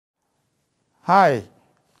Hi,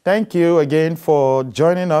 thank you again for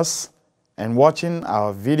joining us and watching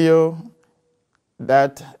our video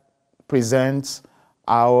that presents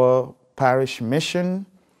our parish mission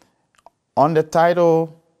on the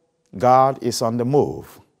title, God is on the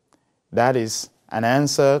Move. That is an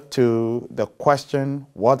answer to the question,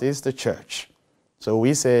 what is the church? So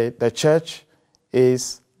we say the church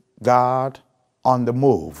is God on the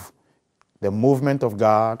move, the movement of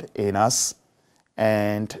God in us.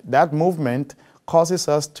 And that movement causes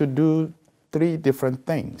us to do three different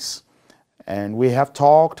things. And we have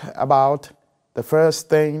talked about the first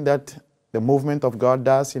thing that the movement of God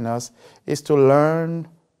does in us is to learn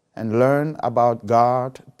about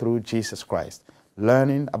God through Jesus Christ,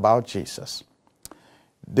 learning about Jesus.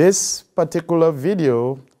 This particular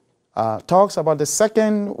video talks about the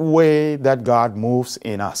second way that God moves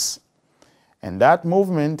in us. And that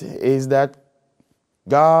movement is that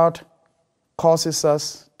God causes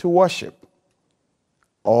us to worship,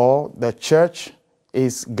 or the church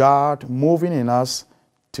is God moving in us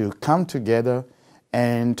to come together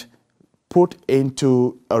and put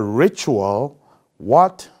into a ritual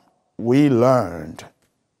what we learned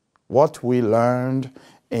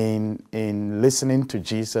in listening to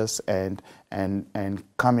Jesus and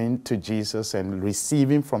coming to Jesus and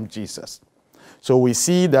receiving from Jesus. So we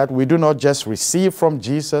see that we do not just receive from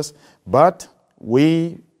Jesus, but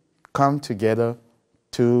we come together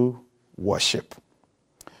to worship.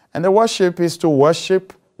 And the worship is to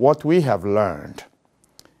worship what we have learned.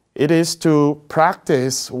 It is to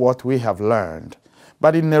practice what we have learned.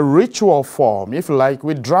 But in a ritual form, if you like,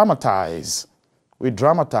 we dramatize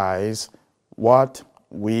what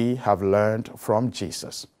we have learned from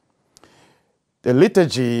Jesus. The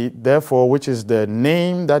liturgy, therefore, which is the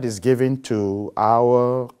name that is given to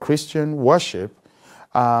our Christian worship,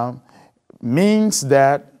 means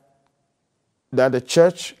that the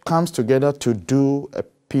church comes together to do a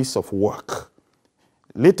piece of work.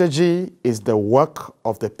 Liturgy is the work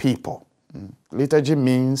of the people. Liturgy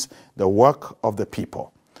means the work of the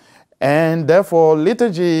people. And therefore,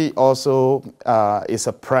 liturgy also is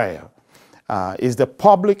a prayer. Is the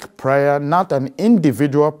public prayer, not an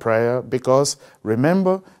individual prayer, because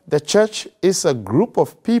remember, the church is a group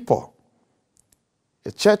of people.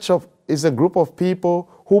 The church is a group of people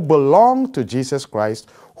who belong to Jesus Christ,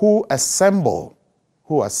 who assembled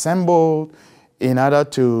in order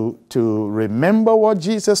to remember what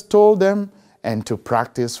Jesus told them and to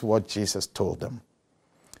practice what Jesus told them.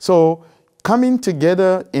 So coming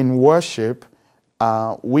together in worship,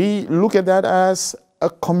 we look at that as a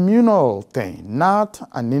communal thing, not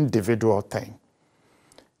an individual thing.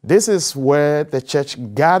 This is where the church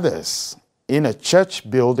gathers in a church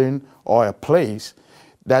building or a place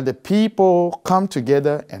that the people come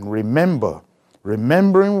together and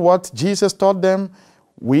remembering what Jesus taught them.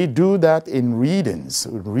 We do that in readings.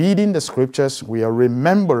 Reading the scriptures, we are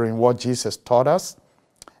remembering what Jesus taught us.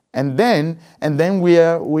 And then we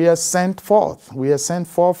are sent forth. We are sent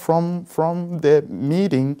forth from the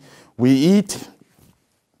meeting. We eat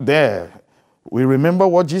there. We remember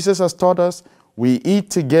what Jesus has taught us. We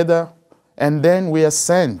eat together, and then we are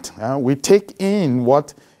sent. We take in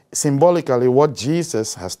symbolically what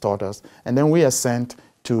Jesus has taught us, and then we are sent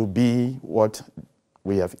to be what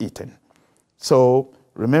we have eaten. So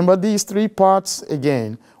remember these three parts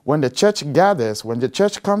again. When the church gathers, when the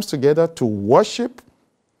church comes together to worship,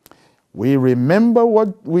 we remember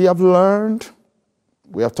what we have learned.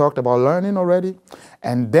 We have talked about learning already.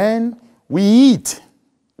 And then we eat.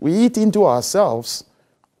 We eat into ourselves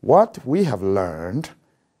what we have learned.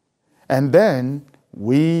 And then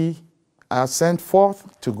we are sent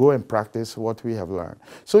forth to go and practice what we have learned.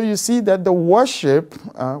 So you see that the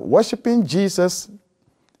worshiping Jesus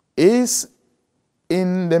is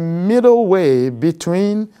in the middle way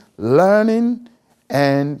between learning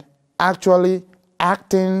and actually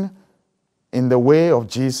acting in the way of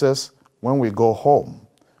Jesus when we go home.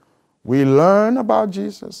 We learn about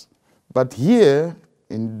Jesus, but here,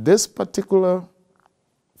 in this particular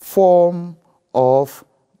form of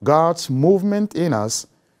God's movement in us,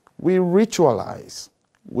 we ritualize,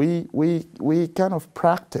 we kind of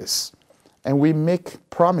practice, and we make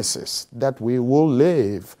promises that we will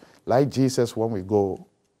live like Jesus when we go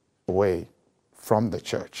away from the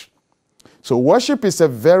church. So worship is a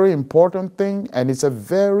very important thing, and it's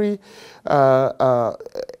very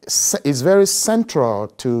central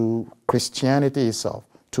to Christianity itself,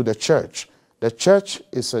 to the church. The church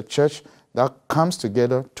is a church that comes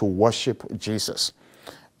together to worship Jesus.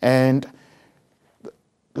 And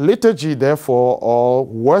liturgy, therefore, or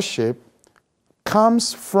worship,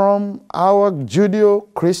 comes from our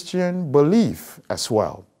Judeo-Christian belief as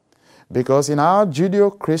well. Because in our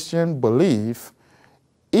Judeo-Christian belief,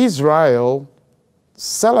 Israel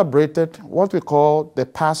celebrated what we call the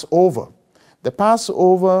Passover. The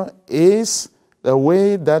Passover is the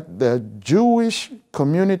way that the Jewish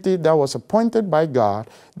community that was appointed by God,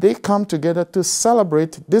 they come together to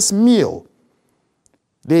celebrate this meal.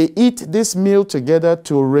 They eat this meal together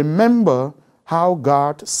to remember how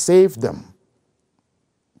God saved them.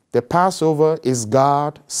 The Passover is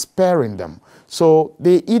God sparing them. So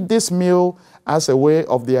they eat this meal as a way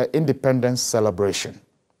of their independence celebration.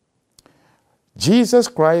 Jesus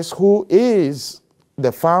Christ, who is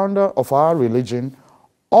the founder of our religion,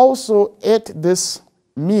 also ate this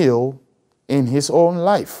meal in his own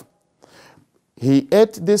life. He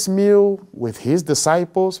ate this meal with his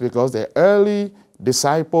disciples because the early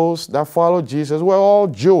disciples that followed Jesus were all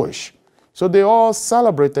Jewish. So they all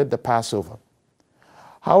celebrated the Passover.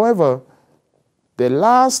 However, the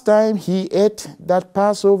last time he ate that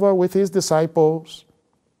Passover with his disciples,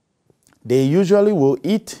 they usually will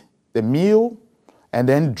eat the meal and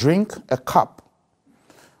then drink a cup.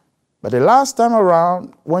 But the last time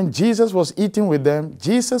around, when Jesus was eating with them,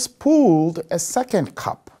 Jesus pulled a second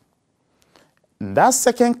cup. In that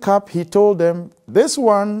second cup, he told them, this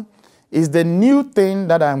one is the new thing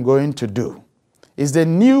that I'm going to do. It's the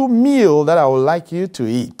new meal that I would like you to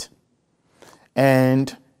eat.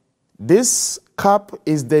 And this cup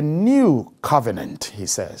is the new covenant, he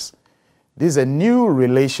says. This is a new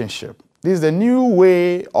relationship. This is a new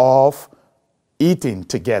way of eating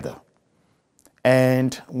together.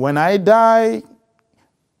 And when I die,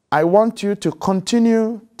 I want you to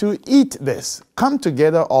continue to eat this. Come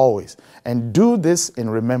together always and do this in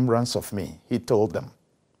remembrance of me, he told them.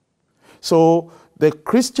 So the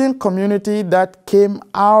Christian community that came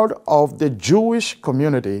out of the Jewish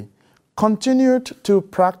community continued to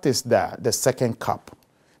practice that, the second cup.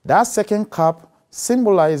 That second cup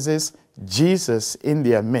symbolizes Jesus in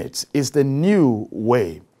their midst. It's the new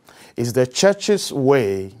way. It's the church's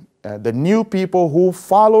way. The new people who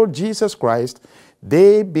followed Jesus Christ,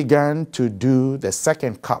 they began to do the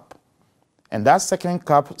second cup. And that second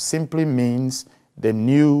cup simply means the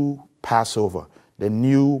new Passover, the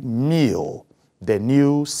new meal, the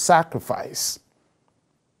new sacrifice,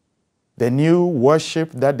 the new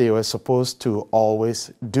worship that they were supposed to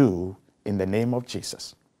always do in the name of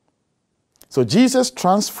Jesus. So Jesus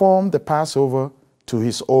transformed the Passover to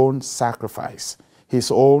his own sacrifice,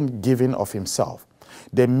 his own giving of himself.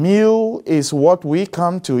 The meal is what we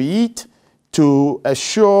come to eat to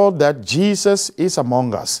assure that Jesus is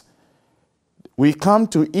among us. We come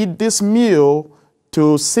to eat this meal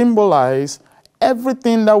to symbolize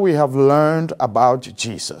everything that we have learned about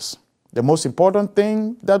Jesus. The most important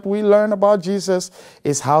thing that we learn about Jesus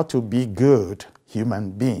is how to be good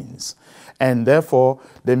human beings. And therefore,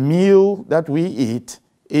 the meal that we eat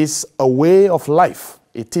is a way of life.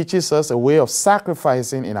 It teaches us a way of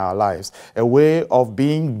sacrificing in our lives, a way of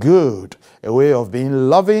being good, a way of being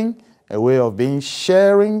loving, a way of being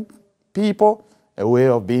sharing people, a way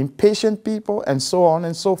of being patient people, and so on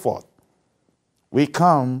and so forth. We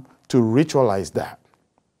come to ritualize that.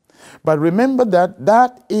 But remember that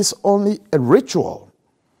that is only a ritual.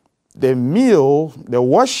 The meal, the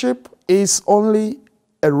worship is only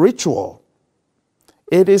a ritual.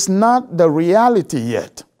 It is not the reality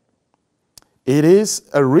yet. It is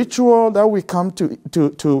a ritual that we come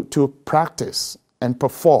to practice and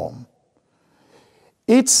perform.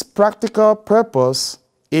 Its practical purpose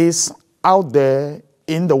is out there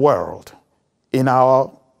in the world, in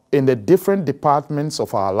the different departments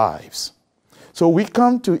of our lives. So we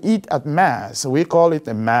come to eat at Mass. We call it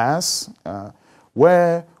a Mass,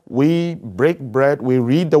 where we break bread, we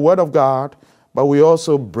read the Word of God, but we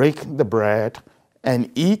also break the bread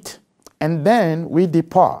and eat, and then we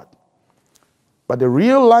depart. But the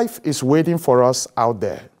real life is waiting for us out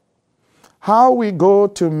there. How we go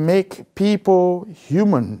to make people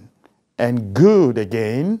human and good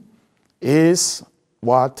again is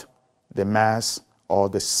what the Mass or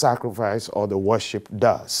the sacrifice or the worship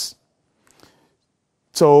does.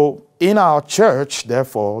 So in our church,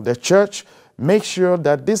 therefore, the church makes sure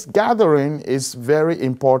that this gathering is very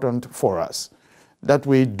important for us, that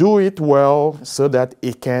we do it well so that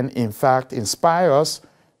it can, in fact, inspire us.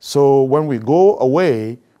 So when we go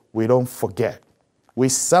away, we don't forget. We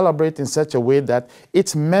celebrate in such a way that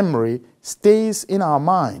its memory stays in our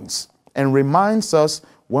minds and reminds us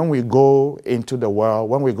when we go into the world,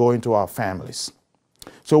 when we go into our families.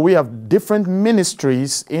 So we have different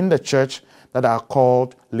ministries in the church that are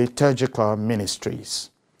called liturgical ministries.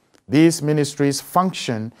 These ministries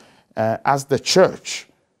function as the church.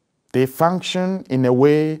 They function in a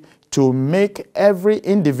way to make every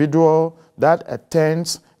individual that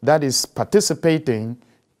attends that is participating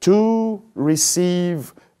to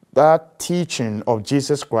receive that teaching of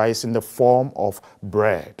Jesus Christ in the form of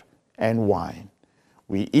bread and wine.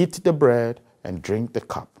 We eat the bread and drink the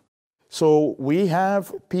cup. So we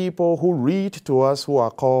have people who read to us who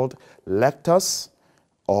are called lectors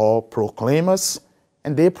or proclaimers,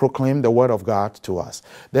 and they proclaim the word of God to us.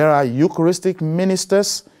 There are Eucharistic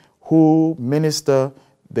ministers who minister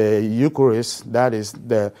the Eucharist, that is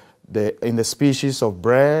in the species of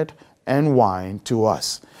bread and wine, to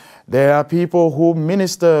us. There are people who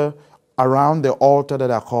minister around the altar that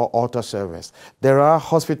are called altar servers. There are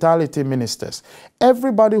hospitality ministers.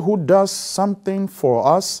 Everybody who does something for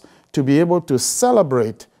us to be able to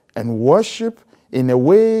celebrate and worship in a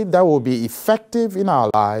way that will be effective in our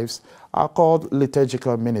lives are called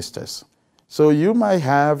liturgical ministers. So you might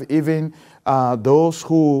have even those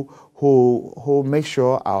who make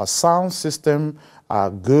sure our sound system are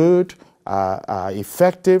good, are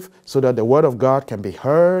effective, so that the word of God can be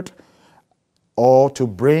heard, or to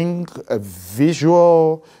bring a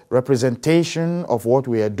visual representation of what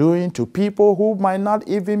we are doing to people who might not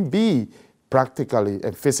even be practically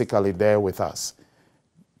and physically there with us,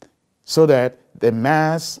 so that the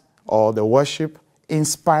Mass or the worship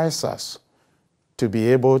inspires us to be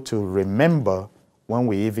able to remember when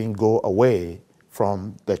we even go away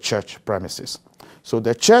from the church premises. So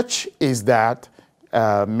the church is that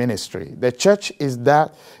ministry. The church is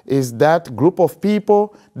that group of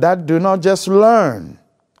people that do not just learn,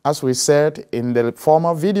 as we said in the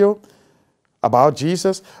former video about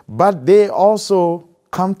Jesus, but they also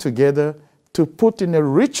come together to put in a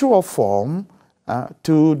ritual form,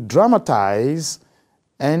 to dramatize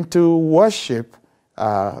and to worship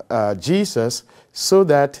Jesus, so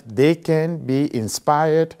that they can be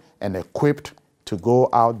inspired and equipped to go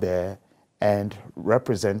out there and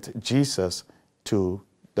represent Jesus to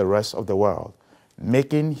the rest of the world,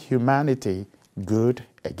 making humanity good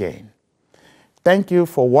again. Thank you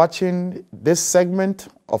for watching this segment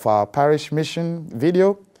of our parish mission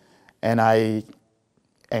video, and I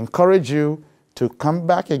encourage you to come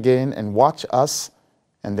back again and watch us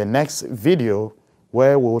in the next video,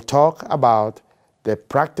 where we'll talk about the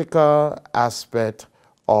practical aspect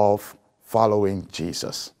of following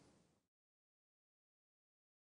Jesus.